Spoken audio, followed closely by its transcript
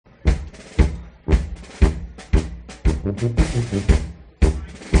You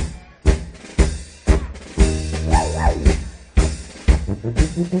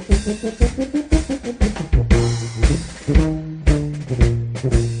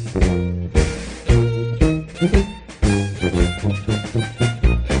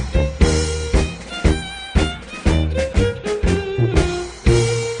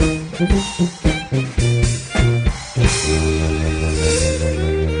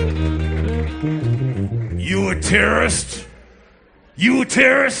a terrorist? You a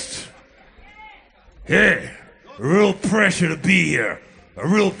terrorist? Hey, a real pressure to be here. A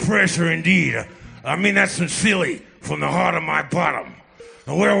real pressure indeed. I mean that sincerely from the heart of my bottom.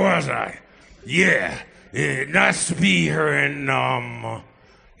 Now, where was I? Yeah, nice to be here in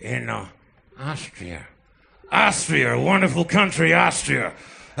Austria. Austria, a wonderful country, Austria.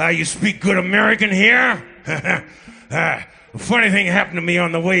 You speak good American here? A funny thing happened to me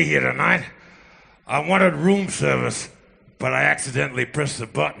on the way here tonight. I wanted room service, but I accidentally pressed the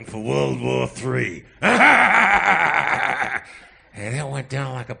button for World War III. And that went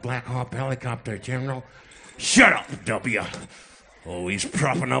down like a Black Hawk helicopter, General. Shut up, W. Always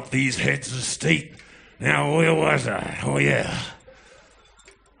propping up these heads of state. Now, where was I? Oh, yeah.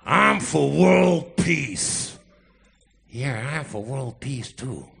 I'm for world peace. Yeah, I'm for world peace,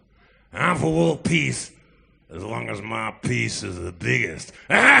 too. I'm for world peace as long as my piece is the biggest.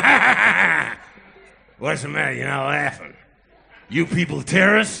 What's the matter? You're not laughing. You people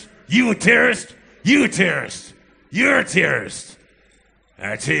terrorists? You a terrorist? You a terrorist? You're a terrorist.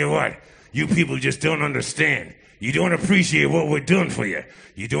 I tell you what, you people just don't understand. You don't appreciate what we're doing for you.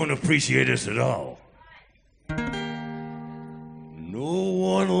 You don't appreciate us at all. No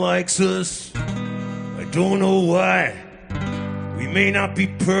one likes us. I don't know why. We may not be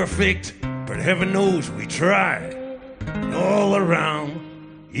perfect, but heaven knows we try. And all around,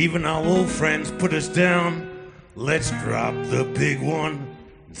 even our old friends put us down. Let's drop the big one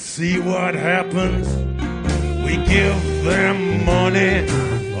and see what happens. We give them money.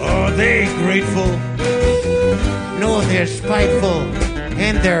 Are they grateful? No, they're spiteful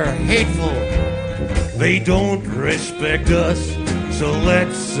and they're hateful. They don't respect us, so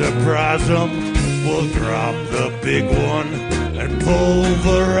let's surprise them. We'll drop the big one and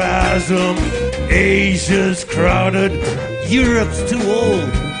pulverize them. Asia's crowded, Europe's too old,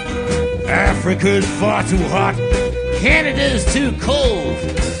 Africa's far too hot, Canada's too cold.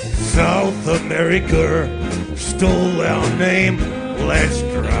 South America stole our name. Let's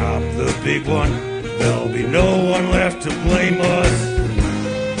drop the big one. There'll be no one left to blame us.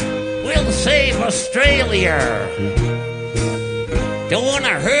 We'll save Australia. Don't want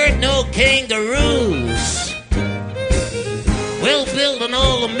to hurt no kangaroos. We'll build an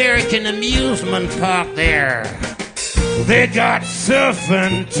all-American amusement park there. They got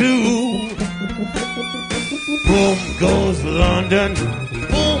surfing too. Boom goes London.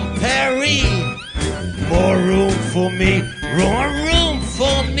 Boom, Paris. More room for me. More room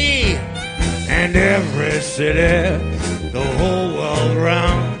for me. And every city, the whole world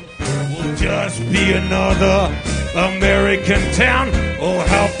round, will just be another American town. Oh,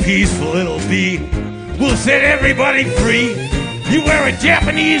 how peaceful it'll be. We'll set everybody free. You wear a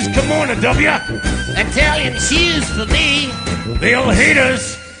Japanese kimono, W. Italian shoes for me. They'll hate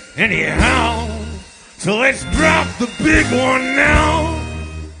us anyhow. So let's drop the big one now.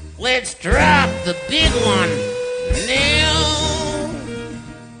 Let's drop the big one now.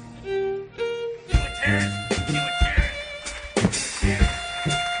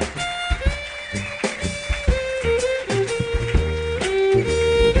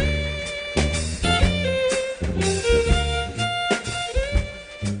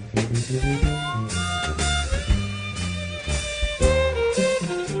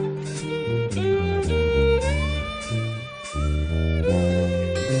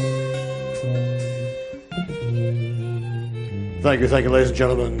 Thank you, ladies and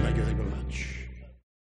gentlemen. Thank you.